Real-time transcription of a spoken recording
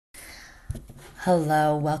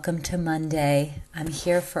Hello, welcome to Monday. I'm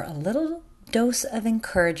here for a little dose of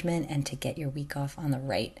encouragement and to get your week off on the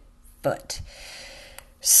right foot.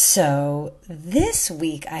 So, this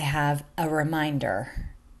week I have a reminder.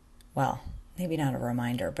 Well, maybe not a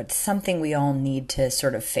reminder, but something we all need to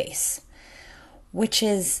sort of face, which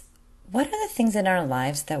is what are the things in our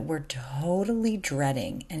lives that we're totally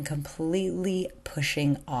dreading and completely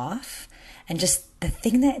pushing off, and just the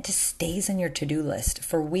thing that just stays on your to-do list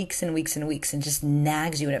for weeks and weeks and weeks and just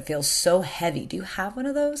nags you and it feels so heavy. Do you have one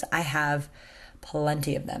of those? I have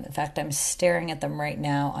plenty of them. In fact, I'm staring at them right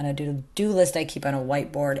now on a to-do list I keep on a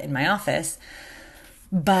whiteboard in my office.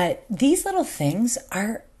 But these little things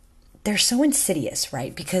they're so insidious,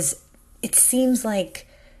 right? Because it seems like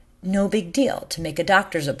no big deal to make a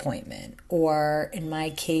doctor's appointment, or in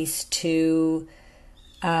my case to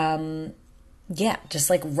just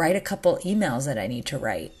like write a couple emails that I need to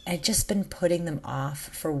write. I've just been putting them off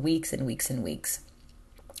for weeks and weeks and weeks.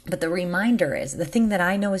 But the reminder is the thing that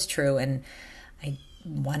I know is true, and I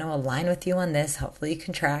want to align with you on this. Hopefully you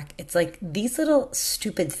can track. It's like these little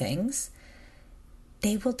stupid things,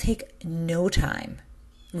 they will take no time.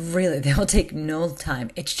 Really, they will take no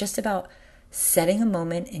time. It's just about setting a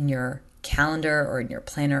moment in your calendar or in your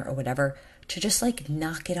planner or whatever to just like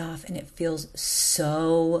knock it off, and it feels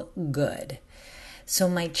so good. So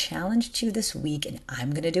my challenge to you this week, and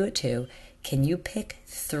I'm going to do it too, can you pick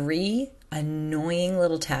 3 annoying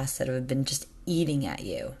little tasks that have been just eating at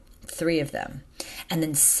you? 3 of them. And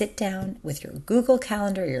then sit down with your Google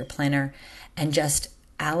Calendar, your planner, and just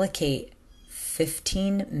allocate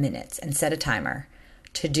 15 minutes and set a timer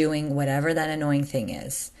to doing whatever that annoying thing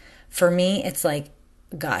is. For me, it's like,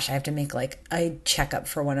 gosh, I have to make like a checkup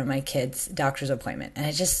for one of my kids' doctor's appointment. And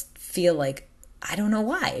I just feel like, I don't know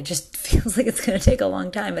why. It just feels like it's going to take a long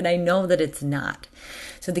time. And I know that it's not.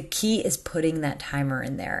 So the key is putting that timer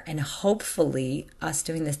in there. And hopefully us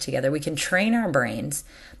doing this together, we can train our brains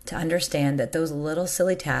to understand that those little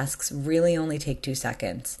silly tasks really only take 2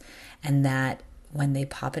 seconds. And that when they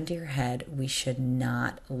pop into your head, we should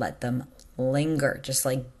not let them linger. Just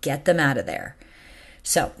like get them out of there.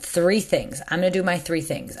 So 3 things. I'm going to do my 3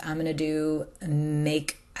 things. I've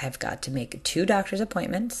got to make 2 doctor's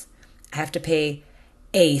appointments. I have to pay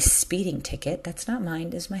a speeding ticket. That's not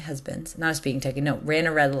mine, it's my husband's. Not a speeding ticket. No, ran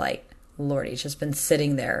a red light. Lordy, it's just been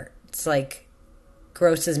sitting there. It's like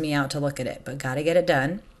grosses me out to look at it, but got to get it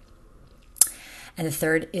done. And the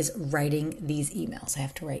third is writing these emails. I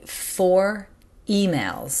have to write 4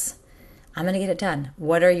 emails. I'm going to get it done.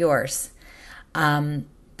 What are yours?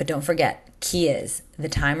 But don't forget, key is the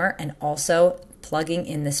timer and also plugging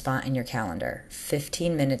in the spot in your calendar.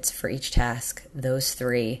 15 minutes for each task. Those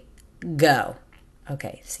 3, go.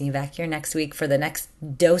 Okay, see you back here next week for the next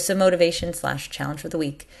dose of motivation / challenge for the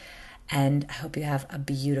week. And I hope you have a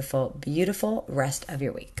beautiful, beautiful rest of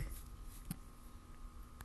your week.